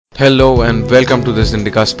Hello and welcome to this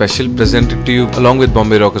Indica special presented to you along with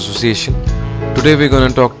Bombay Rock Association. Today we're going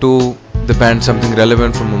to talk to the band Something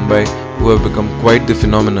Relevant from Mumbai who have become quite the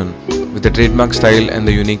phenomenon with the trademark style and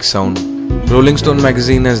the unique sound. Rolling Stone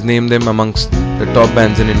magazine has named them amongst the top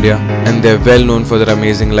bands in India and they're well known for their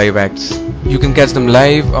amazing live acts. You can catch them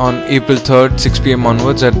live on April 3rd 6 pm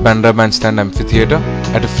onwards at Bandra Bandstand Amphitheatre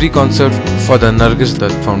at a free concert for the Nargis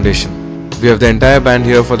Dutt Foundation. We have the entire band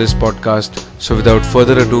here for this podcast, so without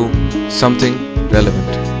further ado, Something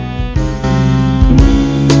Relevant.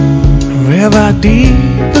 River deep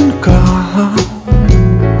and calm,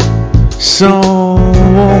 so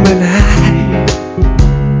warm and high.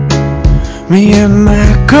 Me and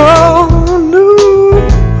my canoe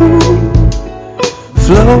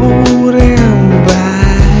floating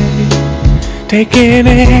by, taking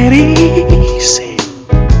it easy,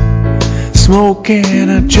 smoking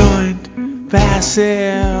a joint.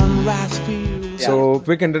 So,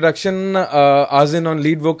 quick introduction. Azin on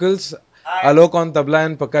lead vocals, Alok on tabla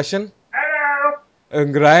and percussion,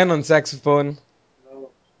 Ryan on saxophone.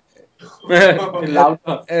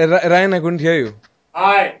 Ryan, I couldn't hear you.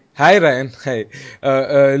 Hi. Hi, Ryan. Hi.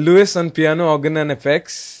 Lewis on piano, organ and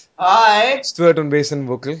effects. Hi. Stuart on bass and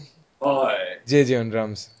vocal. Hi. JJ on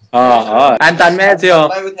drums. And Tanmay is here.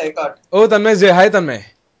 Tanmay with haircut. Oh, Tanmay is here. Hi, Tanmay.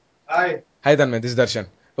 Hi. Hi, Tanmay. This is Darshan.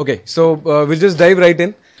 Okay, so we'll just dive right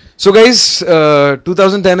in. So guys,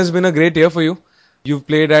 2010 has been a great year for you. You've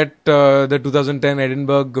played at the 2010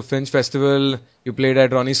 Edinburgh Fringe Festival. You played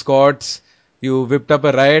at Ronnie Scott's. You whipped up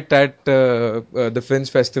a riot at the Fringe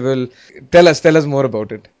Festival. Tell us more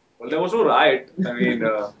about it. Well, there was no riot. I mean,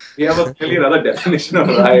 we have a clearly another definition of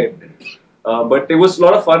riot. But it was a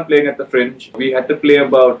lot of fun playing at the Fringe. We had to play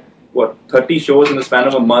about, 30 shows in the span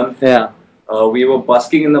of a month. Yeah. We were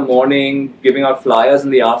busking in the morning, giving out flyers in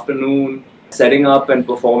the afternoon, setting up and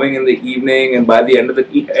performing in the evening, and by the end of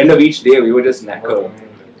each day, we were just knackered.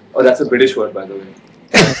 Oh, that's a British word, by the way.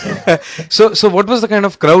 So what was the kind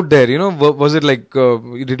of crowd there? You know, was it like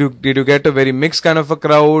did you get a very mixed kind of a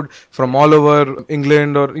crowd from all over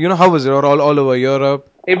England, or how was it, or all over Europe?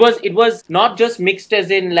 It was not just mixed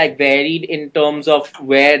as in like varied in terms of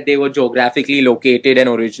where they were geographically located and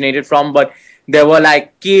originated from, but there were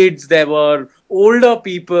like kids, there were older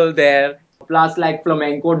people there, plus like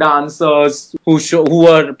flamenco dancers who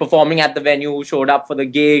were performing at the venue who showed up for the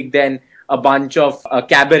gig. Then a bunch of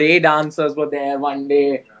cabaret dancers were there one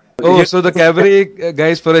day. Oh, so the cabaret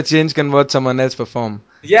guys for a change can watch someone else perform.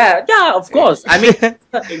 Yeah, of course. I mean, It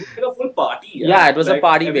was like a full party. Yeah, it was a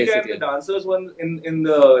party every basically. time the dancers were in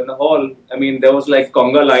the hall, I mean, there was like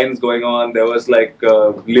conga lines going on. There was like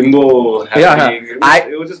limbo happening.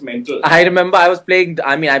 It was just mental. I remember I play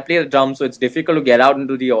the drums, so it's difficult to get out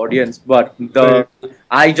into the audience. But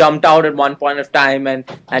I jumped out at one point of time and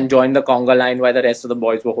joined the conga line while the rest of the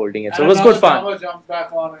boys were holding it. So it was good fun.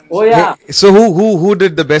 Oh yeah. Hey, so who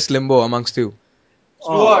did the best limbo amongst you?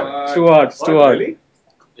 Stuart. Really?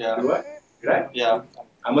 Yeah. Did I? Yeah.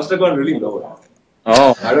 I must have gone really low.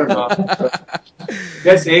 Oh. I don't know.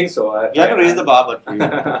 They're saying so. You have to raise the bar, but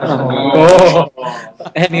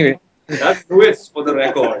Anyway. That's Lewis for the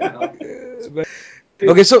record.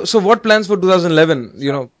 Okay, so what plans for 2011?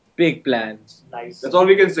 Big plans. nice. That's all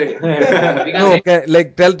we can say. No,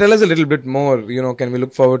 tell us a little bit more. Can we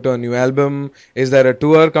look forward to a new album? Is there a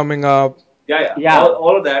tour coming up? Yeah.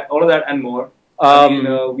 All of that and more.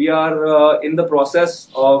 We are in the process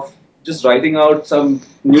of just writing out some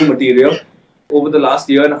new material. Over the last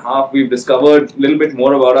year and a half, we've discovered a little bit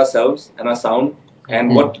more about ourselves and our sound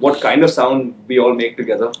and what kind of sound we all make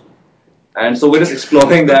together. And so we're just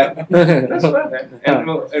exploring that. That's right, man. And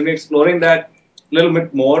we're exploring that a little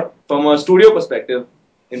bit more from a studio perspective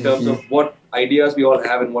in terms of what ideas we all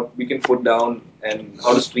have and what we can put down and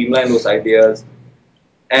how to streamline those ideas.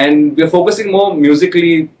 And we're focusing more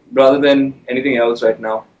musically rather than anything else right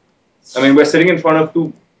now. I mean, we're sitting in front of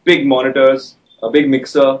two big monitors, a big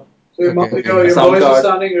mixer. So your Sound voice card. is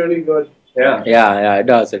sounding really good. Yeah. It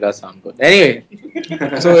does sound good. Anyway.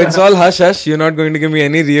 So it's all hush. You're not going to give me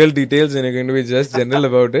any real details and you're going to be just general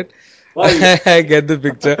about it. I get the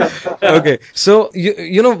picture. Okay. So,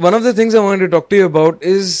 one of the things I wanted to talk to you about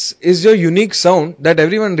is your unique sound that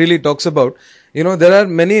everyone really talks about. There are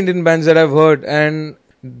many Indian bands that I've heard, and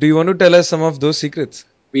do you want to tell us some of those secrets?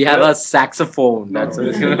 We have a saxophone. That's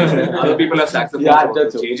Other people have saxophone. Yeah,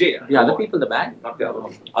 that's true. JJ. The other people, the band. Not the other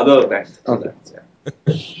ones. Other bands. Okay.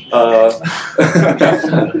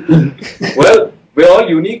 Well, we're all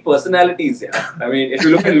unique personalities. Yeah. I mean, if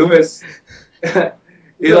you look at Lewis,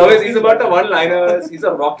 he's about the one-liners. He's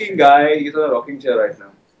a rocking guy. He's on a rocking chair right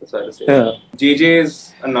now. That's what I have to say. Yeah. JJ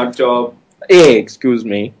is a nut job. Hey, excuse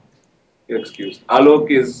me. you're excused. Alok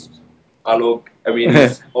is Alok. I mean,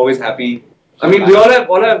 he's always happy. I mean, we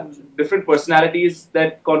all have different personalities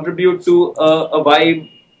that contribute to a vibe,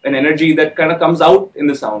 an energy that kind of comes out in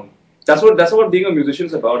the sound. That's what being a musician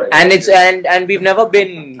is about. I guess. And it's and we've never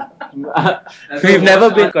been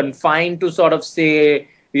confined to sort of say,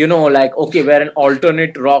 you know, like, okay, we're an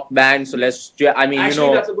alternate rock band, so I mean, Actually,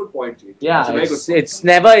 you know, that's a good point, Chief. yeah, That's a very good point. it's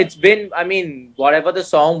never, it's been, I mean, whatever the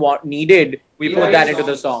song needed, we We put write that into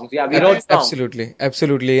the songs. songs. Yeah, we wrote songs.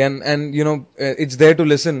 Absolutely, and you know, it's there to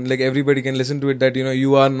listen. Like everybody can listen to it. That you know,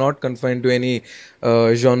 you are not confined to any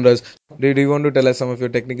genres. Do you want to tell us some of your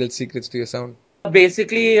technical secrets to your sound?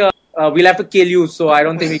 Basically, we'll have to kill you, so I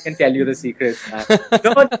don't think we can tell you the secret.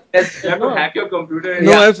 No, You have to hack your computer. And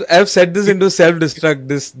No, I've set this into self-destruct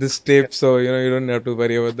this tape, so you know you don't have to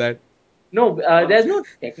worry about that. no, there's no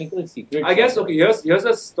technical secret. I guess okay. Here's a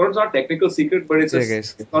it's not technical secret, but it's Yeah,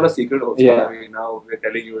 guys. it's not a secret also. Yeah. I mean, now we're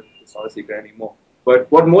telling you it's not a secret anymore. But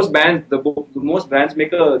what most bands, the most bands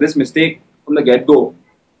make this mistake from the get go.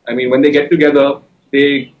 I mean, when they get together,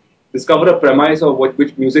 they discover a premise of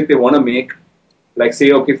which music they want to make. Like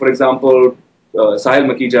say, okay, for example, Sahil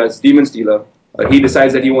Makija's Demon Stealer. He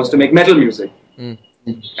decides that he wants to make metal music. Mm.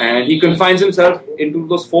 And he confines himself into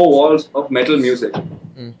those four walls of metal music,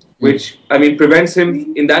 which I mean prevents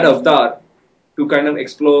him in that avatar to kind of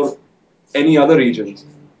explore any other regions.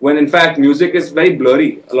 When in fact music is very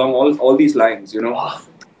blurry along all these lines, you know.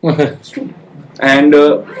 And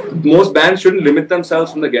most bands shouldn't limit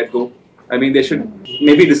themselves from the get go. I mean, they should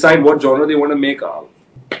maybe decide what genre they want to make.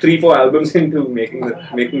 3-4 albums into making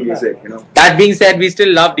music, you know. That being said, we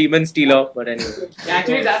still love Demon Stealer, but anyway.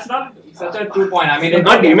 Actually, that's not such a true point. I mean, it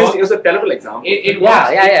Not Demon works- Stealer, it's a terrible example. It Yeah,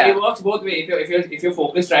 works, yeah. It works both ways. If you're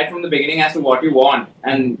focused right from the beginning as to what you want,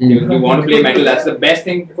 and you want to play metal, that's the best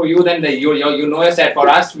thing for you. Then you know your set. For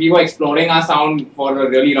us, we were exploring our sound for a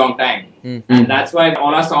really long time, and that's why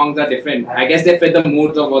all our songs are different. I guess they fit the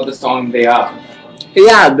moods of what the song they are.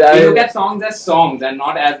 Yeah, We look at songs as songs and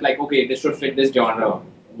not as like, okay, this should fit this genre.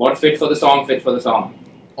 What fits for the song fits for the song.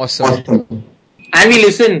 Awesome. and we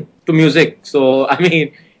listen to music. So I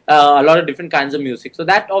mean, a lot of different kinds of music. So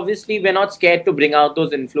that obviously we're not scared to bring out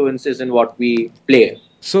those influences in what we play.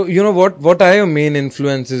 So you know what are your main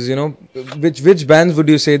influences? You know, which bands would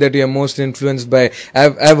you say that you are most influenced by?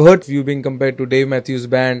 I've heard you being compared to Dave Matthews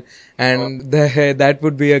Band, and that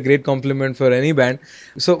would be a great compliment for any band.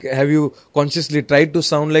 So have you consciously tried to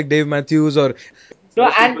sound like Dave Matthews or? No,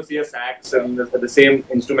 Most and people see a sax and the same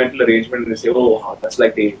instrumental arrangement and they say, oh, wow, that's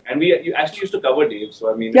like Dave. And you actually used to cover Dave, so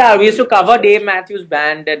I mean. yeah, we used to cover Dave Matthews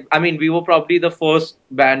Band. And I mean, we were probably the first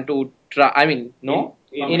band to try. I mean, no.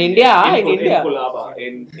 In India, in India. In Kolaba,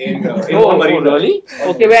 in Oh, Marine Drive. really?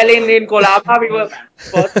 Okay, well, in Kolaba, we were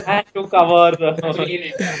first band to cover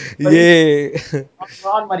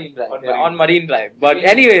Yeah. on Marine Drive. On Yeah, Marine on Marine Drive. But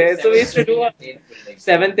anyway, so we used to do a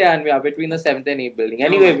seventh and between the 7th and 8th building.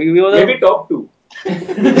 Anyway, we were the Maybe top 2.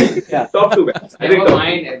 yeah. Top 2 bands. I think Never top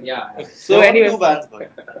mind. Yeah. So anyway, Two bands, boy.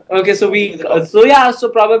 okay, so so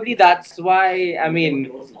probably that's why I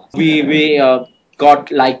mean we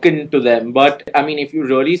got likened to them. But I mean, if you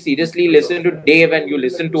really seriously listen to Dave and you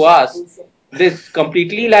listen to us, this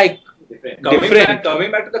completely like different.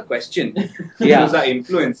 Coming back to the question, Yeah. who's our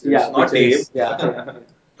influences, not which Dave. is- yeah.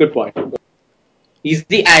 Good point. He's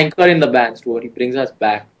the anchor in the band, Stuart. He brings us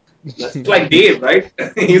back. It's like Dave, right?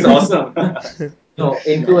 He's awesome. No,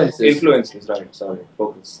 influences. Influences, right? Sorry,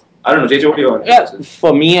 focus. I don't know, JJ, what are your Yeah, influences?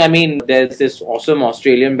 for me, I mean, there's this awesome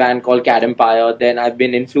Australian band called Cat Empire. Then I've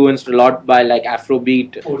been influenced a lot by like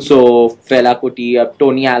Afrobeat. So Fela Kuti,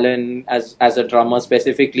 Tony Allen as a drummer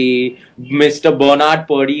specifically, Mr. Bernard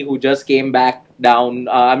Purdy who just came back down.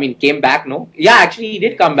 Came back, no? Yeah, actually he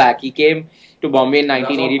did come back. He came to Bombay in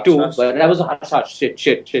 1982, Hush, hush. but that was a hush hush.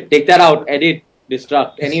 Shit. Take that out. Edit.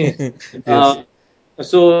 Destruct. Anyway.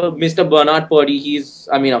 So Mr. Bernard Purdy, he's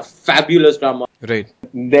a fabulous drummer. Right.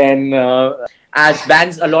 Then as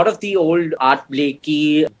bands, a lot of the old Art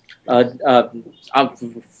Blakey,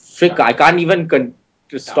 frick, I can't even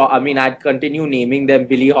stop. I mean, I'd continue naming them.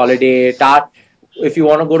 Billie Holiday, Tart. If you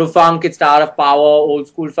want to go to funk, it's Star of Power, old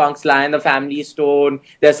school funk, Sly and the Family Stone.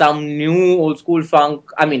 There's some new old school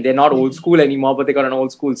funk. I mean, they're not old school anymore, but they got an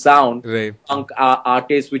old school sound. Right. Funk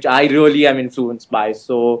artists, which I really am influenced by.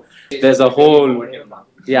 So there's a whole.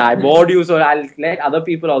 Yeah, I bored you, so I'll let other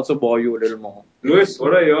people also bore you a little more. Louis,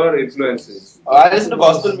 what are your influences? I listen to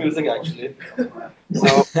gospel music actually. So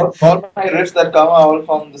all my riffs that come are all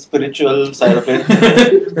from the spiritual side of it.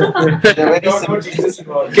 They're very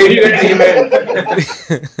simple. Can you get an email?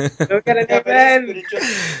 Look at it, They're very man. spiritual.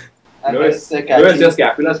 And Louis, very catchy. just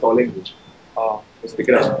Capula's calling you. Oh. Just pick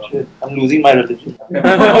it up. Shit, I'm losing my religion.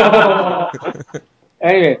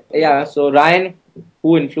 Anyway, yeah. So Ryan,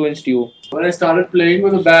 who influenced you? When I started playing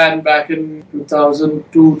with a band back in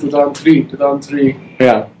 2002, 2003,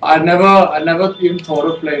 Yeah. I never even thought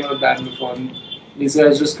of playing with a band before. And these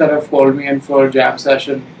guys just kind of called me in for a jam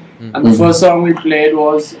session. And the first song we played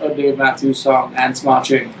was a Dave Matthews song, Ants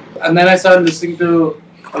Marching. And then I started listening to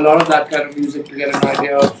a lot of that kind of music to get an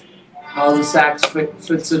idea of how the sax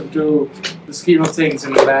fits into the scheme of things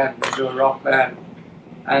in a band, into a rock band.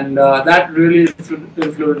 And that really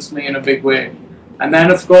influenced me in a big way. And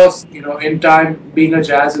then, of course, in time, being a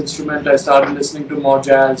jazz instrument, I started listening to more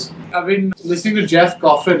jazz. I've been listening to Jeff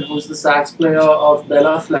Coffin, who's the sax player of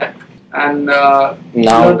Bella Fleck. And Now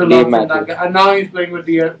learned a Dave lot from that Matthews. guy. And now he's playing with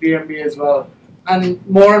DMB as well. And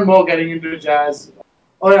more getting into jazz.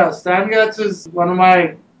 Oh yeah, Stan Getz is one of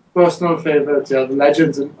my personal favorites, the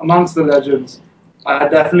legends, amongst the legends. I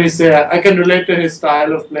definitely say I can relate to his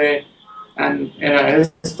style of play and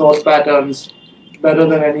his thought patterns better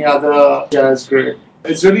than any other jazz great.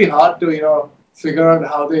 It's really hard to, figure out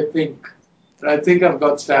how they think. But I think I've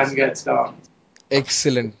got Stan Getz down.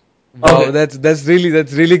 Excellent. Wow, Okay. that's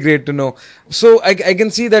really great to know. So I can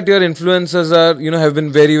see that your influences are have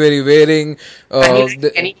been very varying. And he likes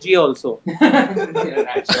the- Kenny G also.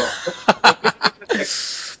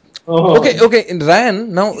 Okay. And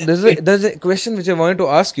Ryan, now there's a question which I wanted to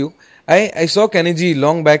ask you. I saw Kenny G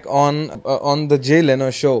long back on the Jay Leno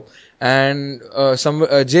show, and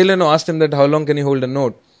Jay Leno asked him that how long can he hold a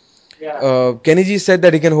note. Yeah. Kenny G said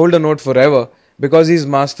that he can hold a note forever because he's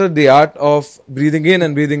mastered the art of breathing in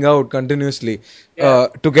and breathing out continuously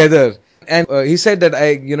together. And he said that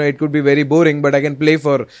it could be very boring, but I can play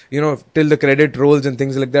for, till the credit rolls and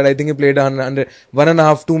things like that. I think he played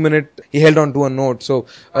 1.5, 2 minute. He held on to a note. So,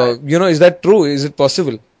 is that true? Is it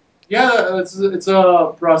possible? Yeah, it's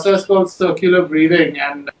a process called circular breathing,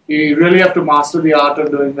 and you really have to master the art of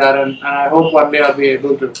doing that. And I hope one day I'll be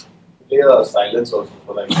able to. Play a silence also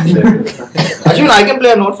for like. Actually, I can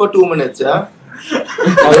play a note for 2 minutes. Yeah.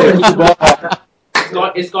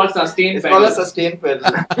 It's called sustained It's called a sustained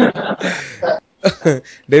pedal.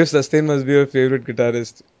 Dave Sustain must be your favorite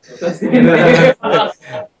guitarist.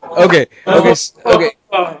 Okay. Good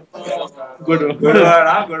one. Good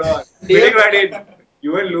one. Feeling right in.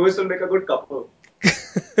 You and Lewis will make a good couple.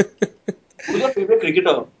 Who's your favorite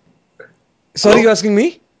cricketer? Sorry, you asking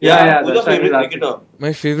me? Yeah, Who's your that's why favorite he's cricketer?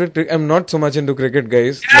 My favorite. I'm not so much into cricket,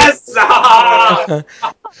 guys. Yes!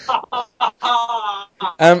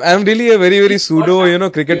 I'm really a very pseudo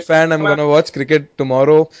cricket fan. I'm gonna watch cricket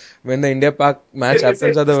tomorrow when the India Pak match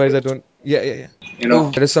happens. Otherwise, I don't. Yeah.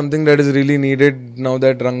 That is something that is really needed now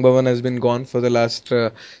that Rang Bhavan has been gone for the last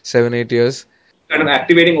 7-8 years. Kind of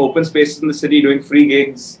activating open spaces in the city, doing free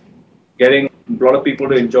gigs, getting a lot of people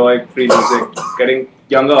to enjoy free music, getting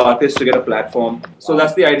younger artists to get a platform. So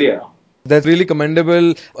that's the idea. That's really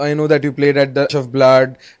commendable. I know that you played at the Rush of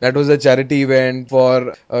Blood. That was a charity event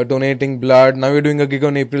for donating blood. Now you're doing a gig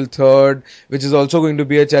on April 3rd, which is also going to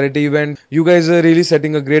be a charity event. You guys are really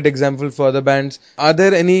setting a great example for other bands. Are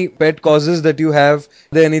there any pet causes that you have?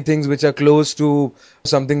 Are there any things which are close to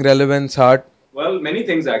something relevant's heart? Well, many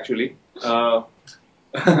things actually.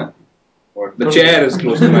 The chair is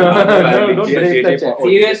close to my heart. Don't break the chair.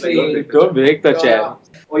 Seriously, don't break the chair.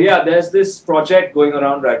 Oh yeah, there's this project going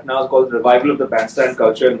around right now called Revival of the Bandstand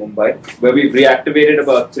Culture in Mumbai, where we've reactivated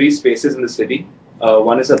about 3 spaces in the city.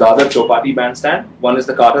 One is the Dadar Chowpatty Bandstand, one is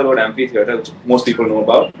the Carter Road Amphitheatre, which most people know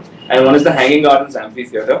about, and one is the Hanging Gardens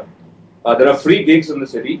Amphitheatre. There are free gigs in the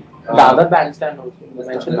city. The other bandstand also. You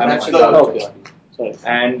mentioned I that. mentioned that. Okay. Sorry.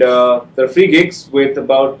 And there are free gigs with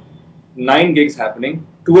about 9 gigs happening.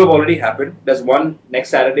 2 have already happened. There's one next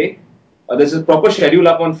Saturday. There's a proper schedule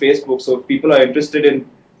up on Facebook, so if people are interested in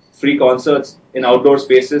free concerts in outdoor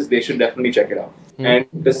spaces, they should definitely check it out. And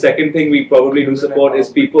the second thing we probably do support is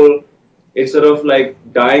people, instead of like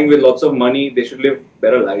dying with lots of money, they should live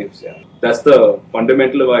better lives. Yeah, that's the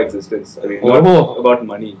fundamental of our existence. I mean, not about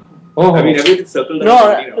money. I mean, everything's circled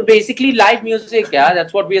around money now. No, basically live music, yeah,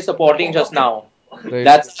 that's what we are supporting just now. Right.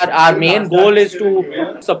 That's our main goal is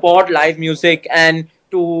to support live music and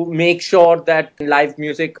to make sure that live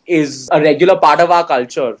music is a regular part of our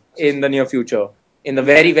culture in the near future, in the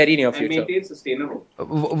very near And future. maintain sustainable.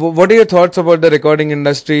 What are your thoughts about the recording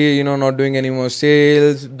industry? Not doing any more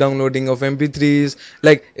sales, downloading of MP3s.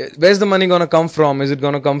 Like, where's the money gonna come from? Is it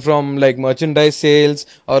gonna come from like merchandise sales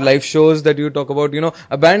or live shows that you talk about?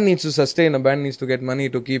 A band needs to sustain. A band needs to get money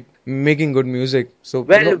to keep making good music. So,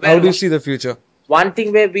 how do you see the future? One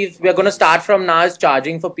thing where we're going to start from now is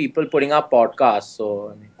charging for people putting up podcasts.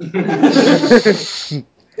 So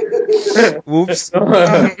Oops.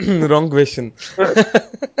 Wrong question.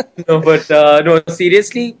 No, but no,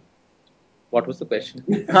 seriously, what was the question?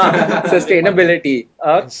 Sustainability.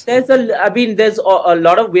 There's a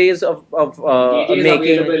lot of ways of DT is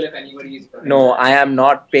making. available if anybody is. No, I am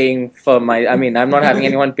not paying for my. I'm not having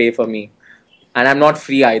anyone pay for me, and I'm not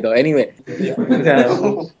free either. Anyway,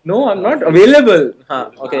 no, I'm not available.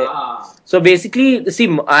 Okay. Ah. So basically,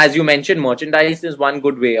 see, as you mentioned, merchandise is one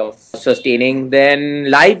good way of sustaining. Then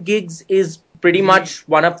live gigs is pretty much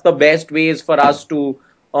one of the best ways for us to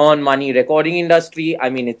earn money. Recording industry,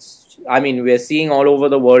 we're seeing all over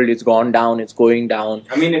the world, it's gone down, it's going down.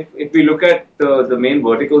 I mean, if we look at the main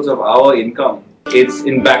verticals of our income, it's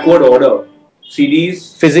in backward order.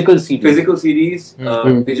 CDs, Physical CDs. physical CDs,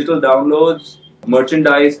 digital downloads,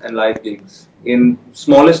 merchandise, and live gigs. In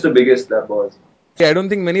smallest to biggest, that was. I don't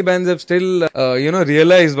think many bands have still,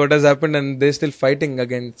 realized what has happened, and they're still fighting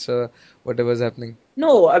against whatever's happening.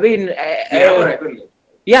 No, I mean, We have a record label.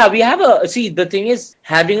 yeah, we have a. See, the thing is,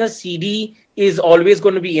 having a CD is always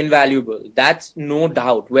going to be invaluable. That's no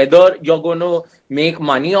doubt. Whether you're going to make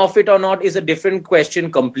money off it or not is a different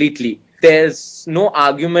question completely. There's no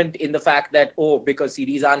argument in the fact that, oh, because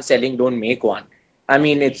CDs aren't selling, don't make one. I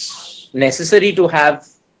mean, it's necessary to have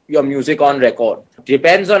your music on record.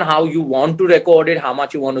 Depends on how you want to record it, how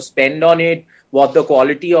much you want to spend on it, what the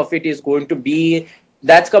quality of it is going to be.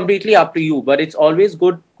 That's completely up to you. But it's always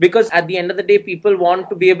good because at the end of the day, people want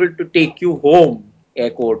to be able to take you home,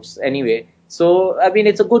 air quotes, anyway. So, I mean,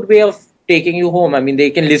 it's a good way of taking you home. I mean,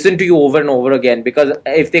 they can listen to you over and over again because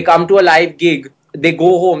if they come to a live gig, they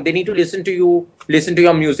go home, they need to listen to you, listen to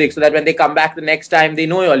your music so that when they come back the next time, they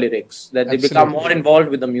know your lyrics, that they become Absolutely. more involved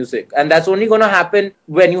with the music. And that's only going to happen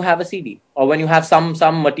when you have a CD or when you have some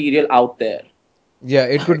material out there. Yeah,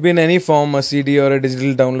 it could be in any form, a CD or a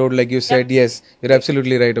digital download, like you said. Yes, you're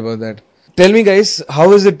absolutely right about that. Tell me, guys,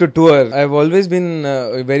 how is it to tour? I've always been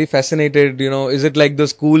very fascinated. Is it like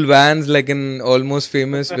those cool vans, like in Almost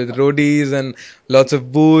Famous, with roadies and lots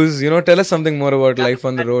of booze? Tell us something more about life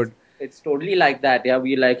on the road. It's totally like that. Yeah,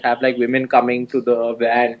 we have women coming to the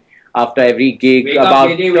van after every gig. Wake up,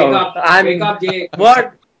 JJ, wake up. Wake up, Jay.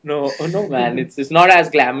 What? No, man. It's not as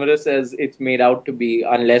glamorous as it's made out to be,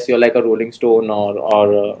 unless you're like a Rolling Stone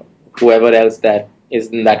or whoever else that is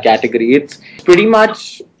in that category. It's pretty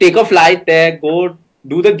much take a flight there, go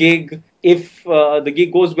do the gig. If the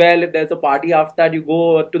gig goes well, if there's a party after that, you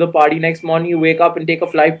go to the party next morning. You wake up and take a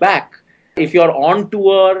flight back. If you're on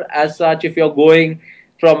tour as such, if you're going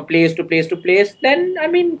from place to place to place, then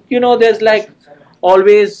there's like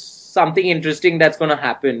always something interesting that's going to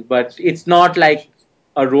happen. But it's not like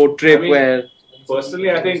a road trip where.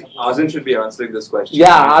 Personally, I think Azin should be answering this question.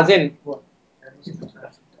 Yeah, Azin,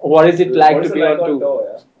 what is it like What is to it be like on on tour?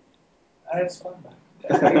 tour, It's fun.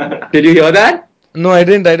 Did you hear that? No, I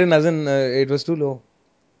didn't. As in, it was too low.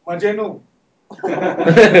 Majenu.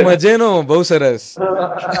 Majeno, bahut saras.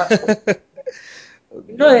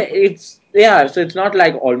 No, so it's not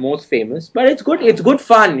like Almost Famous, but it's good. It's good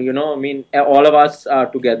fun, I mean, all of us are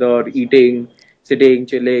together, eating, sitting,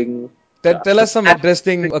 chilling. Tell us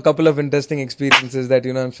a couple of interesting experiences that,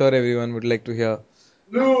 I'm sure everyone would like to hear.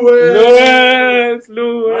 Lewis.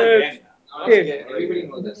 Okay, everybody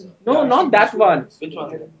knows this. No, not that one. Which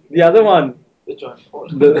one? The other one. Which one?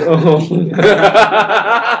 What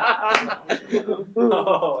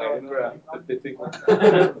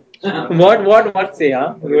say,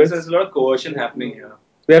 huh? There's a lot of coercion happening here.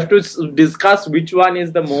 We have to discuss which one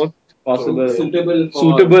is the most possible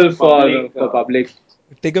Suitable for public.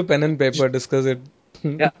 Take a pen and paper, discuss it.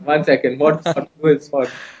 Yeah, 1 second. What is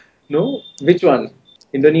what? No, which one?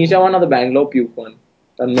 Indonesia one or the Bangalore puke one?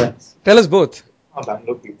 Tell us both.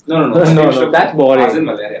 Bangalore people. No, that's boring. Azin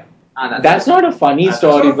malaria. That's not a funny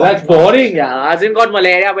story. That's boring. Yeah, Azin got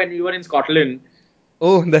malaria when we were in Scotland.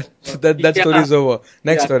 Oh, that story is over.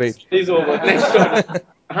 Next story. It's over. Next story.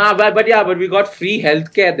 But we got free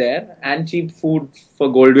healthcare there and cheap food for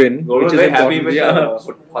Goldwyn. Goldwyn which was is very happy important.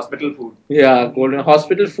 with hospital food. Yeah, Goldwyn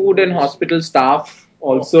hospital food and hospital staff.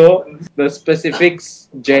 Also, the specifics,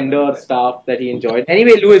 gender stuff that he enjoyed.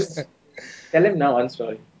 Anyway, Lewis, tell him now one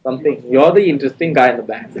story. Something. You're the interesting guy in the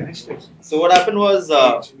band. So what happened was,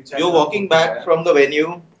 we were walking back from the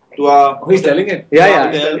venue to our He's telling it.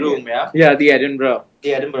 hotel room, yeah? Yeah, the Edinburgh.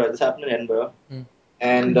 Yeah, Edinburgh. This happened in Edinburgh.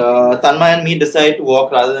 And Tanmay and me decided to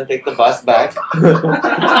walk rather than take the bus back.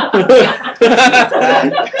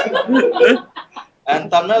 And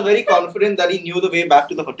Tanmay was very confident that he knew the way back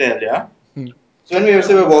to the hotel, yeah? So when we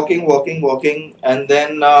were walking, and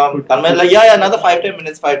then Tanmay was like, yeah, another 5-10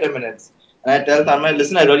 minutes. And I tell Tanmay,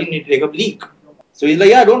 listen, I really need to take a leak. So he's like,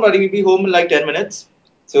 yeah, don't worry, we'll be home in like 10 minutes.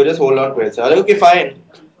 So just hold on to it. So I was like, okay, fine.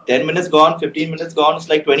 10 minutes gone, 15 minutes gone, it's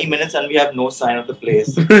like 20 minutes and we have no sign of the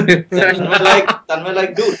place. Tanmay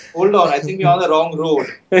like, dude, hold on, I think we're on the wrong road.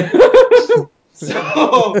 So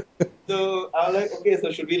I was like, okay,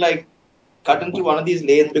 so should we like cut into one of these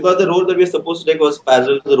lanes? Because the road that we were supposed to take was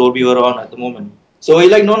parallel to the road we were on at the moment. So he's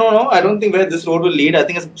like, no, I don't think where this road will lead. I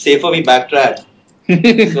think it's safer we backtrack.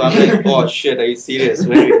 So I'm like, oh shit, are you serious? So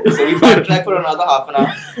we backtrack for another half an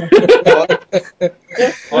hour.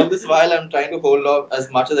 All this while I'm trying to hold off as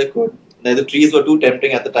much as I could. The trees were too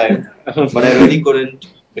tempting at the time, but I really couldn't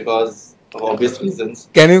because of obvious reasons.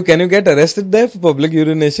 Can you get arrested there for public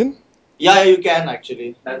urination? Yeah, you can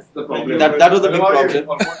actually. That's the problem. That was the big problem.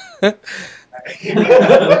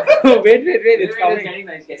 Wait, it's coming.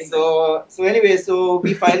 So anyway, so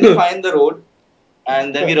we finally find the road,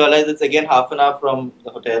 and then we realize it's again half an hour from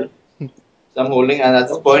the hotel. So I'm holding, and at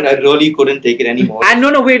this point, I really couldn't take it anymore. And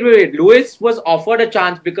no, wait. Louis was offered a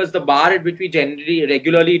chance because the bar at which we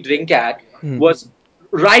regularly drink at was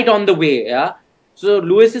right on the way. Yeah. So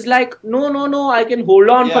Louis is like, no, I can hold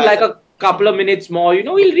on for like a couple of minutes more.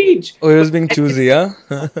 We'll reach. Oh, he was being choosy, huh?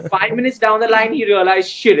 5 minutes down the line, he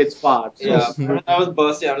realized, shit, it's far. So, Yeah, I was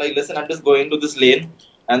bursting. I'm like, listen, I'm just going to this lane,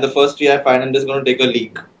 and the first tree I find, I'm just going to take a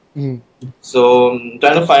leak. So I'm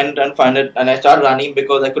trying to find it, and I start running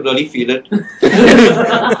because I could really feel it.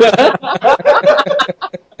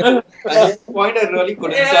 At this point, I really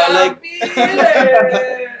couldn't. So I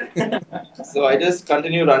so I just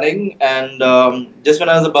continue running, and just when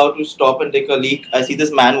I was about to stop and take a leak, I see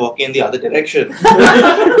this man walking in the other direction. So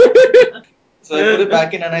I put it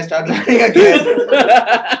back in and I start running again.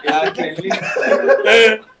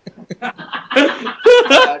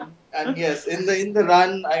 And yes, in the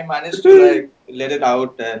run, I managed to like let it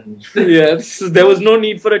out, and yes, there was no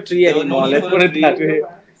need for a tree there was no anymore. need Let's for put a it tree. that way.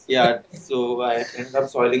 Yeah, so I ended up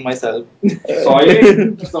soiling myself.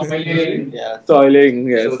 Soiling? Yeah. Soiling,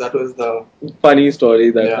 yes. So that was the Funny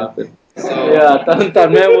story that Yeah. happened. so Yeah,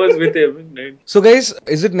 Tanmay was with him. Right? So guys,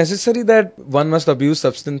 is it necessary that one must abuse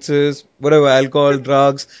substances, whatever, alcohol,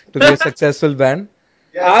 drugs, to be a successful band?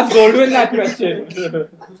 Ask Goldwyn that question.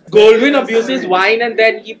 Goldwyn abuses wine and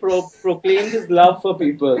then he proclaims his love for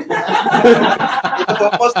people. in the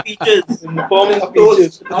form of speeches. In the form of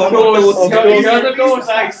Toast. speeches. In the form of toast. Here's the toast.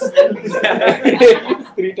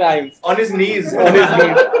 3 times. On his knees. On his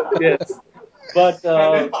knees. Yes. But,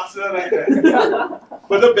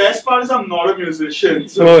 But the best part is I'm not a musician.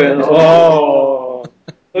 So oh, yes. Oh.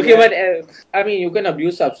 Okay, but I mean, you can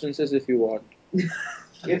abuse substances if you want.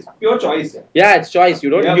 It's pure choice. Yeah, it's choice.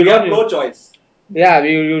 You We have don't. no choice. Yeah,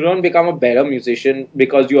 you don't become a better musician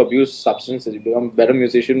because you abuse substances. You become a better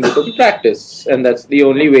musician because you practice, and that's the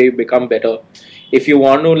only way you become better. If you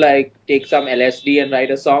want to like take some LSD and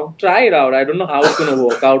write a song, try it out. I don't know how it's gonna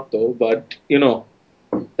work out though, but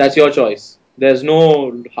that's your choice. There's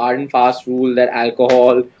no hard and fast rule that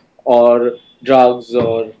alcohol or drugs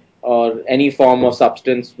or any form of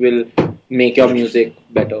substance will make your music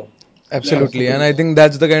better. Absolutely, and I think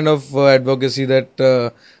that's the kind of advocacy that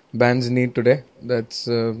bands need today. That's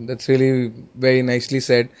really very nicely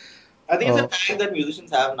said. I think it's a tag that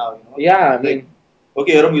musicians have now. Yeah, I Like, mean,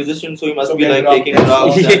 okay, you're a musician, so you must So be get like drunk. taking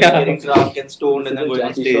drugs, and Yeah. getting drunk and stoned, and then going on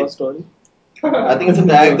Jackie Shaw stage. story. I think it's a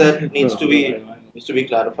tag that needs to be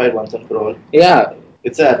clarified once and for all. Yeah,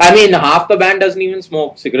 It's sad. I mean, half the band doesn't even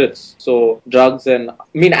smoke cigarettes. So drugs and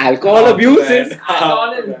alcohol abuse is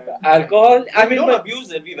alcohol. I we mean, don't but,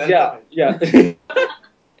 abuse it. We welcome yeah.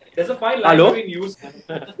 There's a fine line Hello? between use.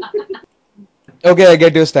 Okay, I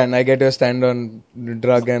get your stand. I get your stand on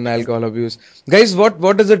drug and alcohol abuse. Guys,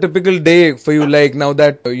 what is a typical day for you like now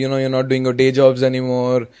that you're not doing your day jobs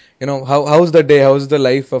anymore? How's the day? How's the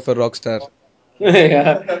life of a rock star?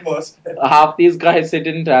 Yeah. Half these guys sit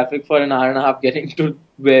in traffic for an hour and a half getting to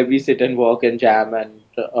where we sit and work and jam and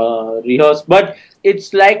rehearse. But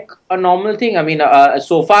it's like a normal thing. I mean,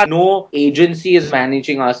 so far, no agency is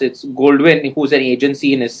managing us. It's Goldwyn, who's an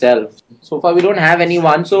agency in itself. So far, we don't have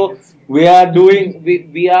anyone. So we are doing,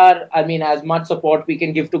 we are, I mean, as much support we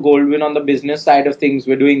can give to Goldwyn on the business side of things,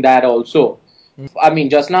 we're doing that also. I mean,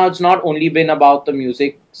 just now, it's not only been about the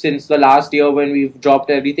music. Since the last year when we've dropped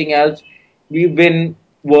everything else, we've been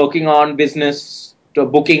working on business,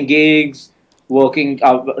 booking gigs,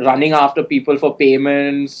 running after people for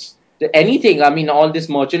payments, anything. I mean, all this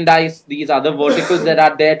merchandise, these other verticals that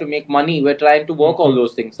are there to make money. We're trying to work all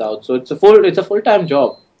those things out. So it's a full-time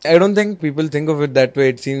job. I don't think people think of it that way.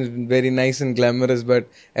 It seems very nice and glamorous, but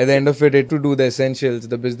at the end of it, to do the essentials,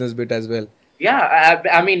 the business bit as well. Yeah,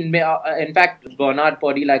 I mean, in fact, Bernard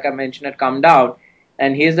Purdy, like I mentioned, had come down,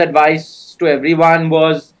 and his advice to everyone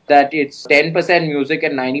was that it's 10% music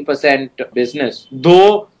and 90% business.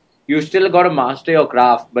 Though you still got to master your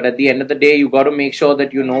craft. But at the end of the day, you got to make sure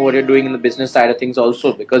that you know what you're doing in the business side of things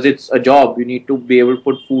also, because it's a job. You need to be able to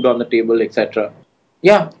put food on the table, etc.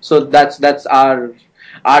 Yeah, so that's our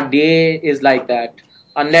day is like that.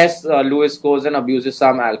 Unless Lewis goes and abuses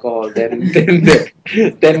some alcohol, then and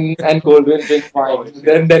Goldwyn drinks wine,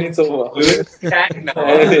 then it's over. Thank now.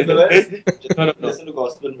 No. Listen to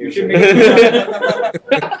gospel You should music.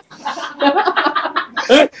 make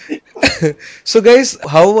So guys,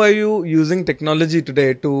 how are you using technology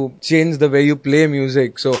today to change the way you play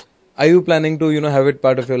music? So are you planning to, have it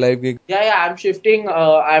part of your live gig? Yeah, I'm shifting.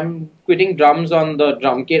 I'm quitting drums on the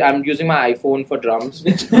drum kit. I'm using my iPhone for drums.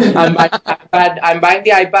 I'm buying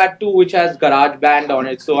the iPad 2, which has GarageBand on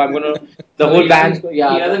it. So I'm gonna the whole band. He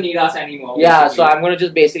doesn't need us anymore. Yeah, so I'm gonna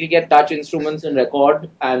just basically get touch instruments and record,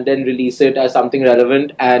 and then release it as something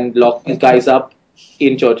relevant, and lock these guys up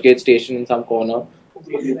in Churchgate Station in some corner.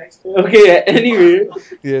 Okay. Anyway.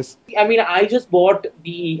 Yes. I mean, I just bought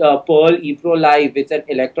the Pearl ePro Live. It's an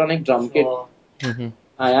electronic drum kit. Mm-hmm.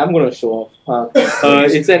 I am gonna show off.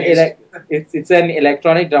 It's an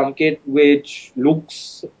electronic drum kit which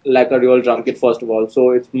looks like a real drum kit first of all. So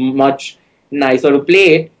it's much nicer to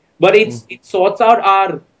play it. But it sorts out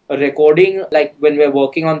our recording, like when we're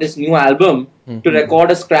working on this new album, to record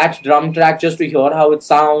a scratch drum track just to hear how it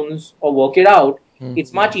sounds or work it out.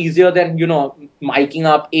 It's much easier than, miking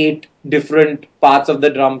up 8 different parts of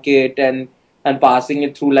the drum kit and passing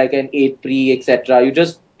it through like an 8 pre, etc. You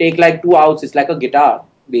just take like 2 outs. It's like a guitar,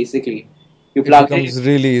 basically. You plug It becomes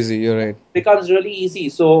really easy, you're right. It becomes really easy.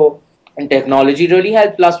 So, and technology really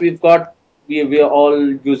helps. Plus, we're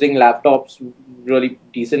all using laptops, really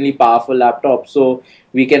decently powerful laptops. So,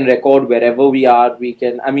 we can record wherever we are. We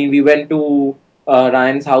went to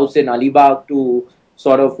Ryan's house in Alibag to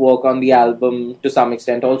sort of work on the album to some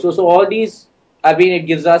extent also. So all these, it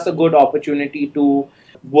gives us a good opportunity to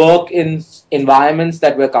work in environments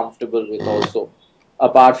that we're comfortable with also,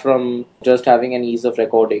 apart from just having an ease of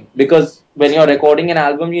recording. Because when you're recording an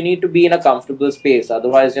album, you need to be in a comfortable space.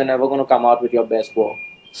 Otherwise, you're never going to come out with your best work.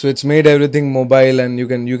 So it's made everything mobile and you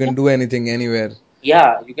can do anything anywhere.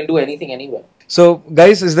 Yeah, you can do anything anywhere. So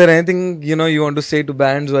guys, is there anything, you want to say to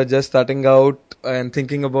bands who are just starting out and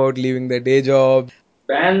thinking about leaving their day job?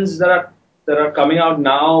 Bands that are coming out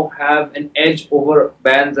now have an edge over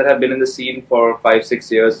bands that have been in the scene for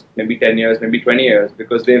 5-6 years, maybe 10 years, maybe 20 years,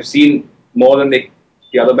 because they've seen more than the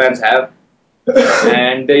other bands have,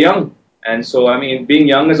 and they're young. And so, being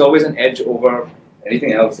young is always an edge over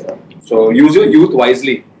anything else. So use your youth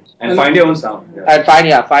wisely and find your own sound. And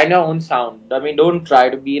find your own sound. Don't try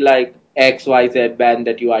to be like XYZ band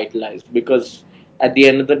that you idolize, because at the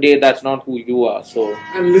end of the day, that's not who you are. So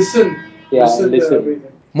And listen. Yeah, listen. To listen.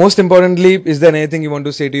 everything. Most importantly, is there anything you want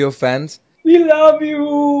to say to your fans? We love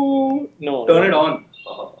you. No. Turn it on.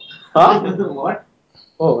 Huh? What?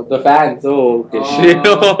 Oh, the fans. Oh, okay. Shit.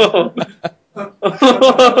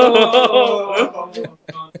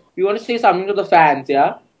 You want to say something to the fans,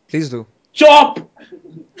 yeah? Please do. Chop!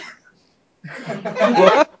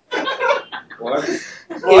 What?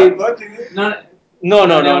 No.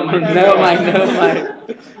 Never mind.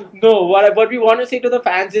 No, what we want to say to the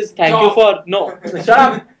fans is thank you for shut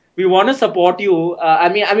up. We want to support you. We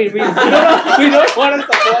don't want to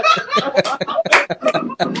support.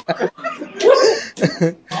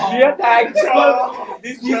 We are thankful.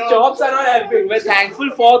 These jobs are not helping. We're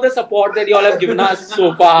thankful for the support that you all have given us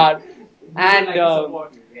so far. And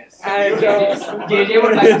JJ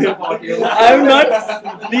would like to support you. I'm not.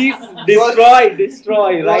 Please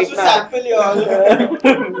destroy right now.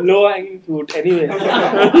 Low hanging fruit. Anyway.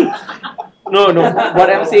 No. What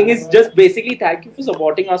I'm saying is just basically thank you for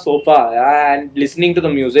supporting us so far, and listening to the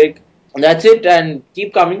music. That's it. And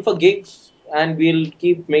keep coming for gigs, and we'll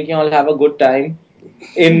keep making you all have a good time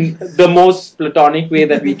in the most platonic way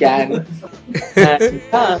that we can. And,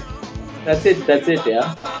 that's it.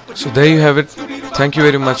 Yeah. So there you have it. Thank you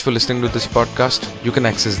very much for listening to this podcast. You can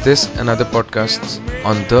access this and other podcasts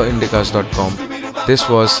on theindicast.com. This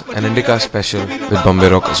was an Indicast special with Bombay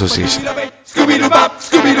Rock Association. Scooby-Doo-Bop,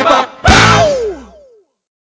 Scooby-Doo-Bop, bow!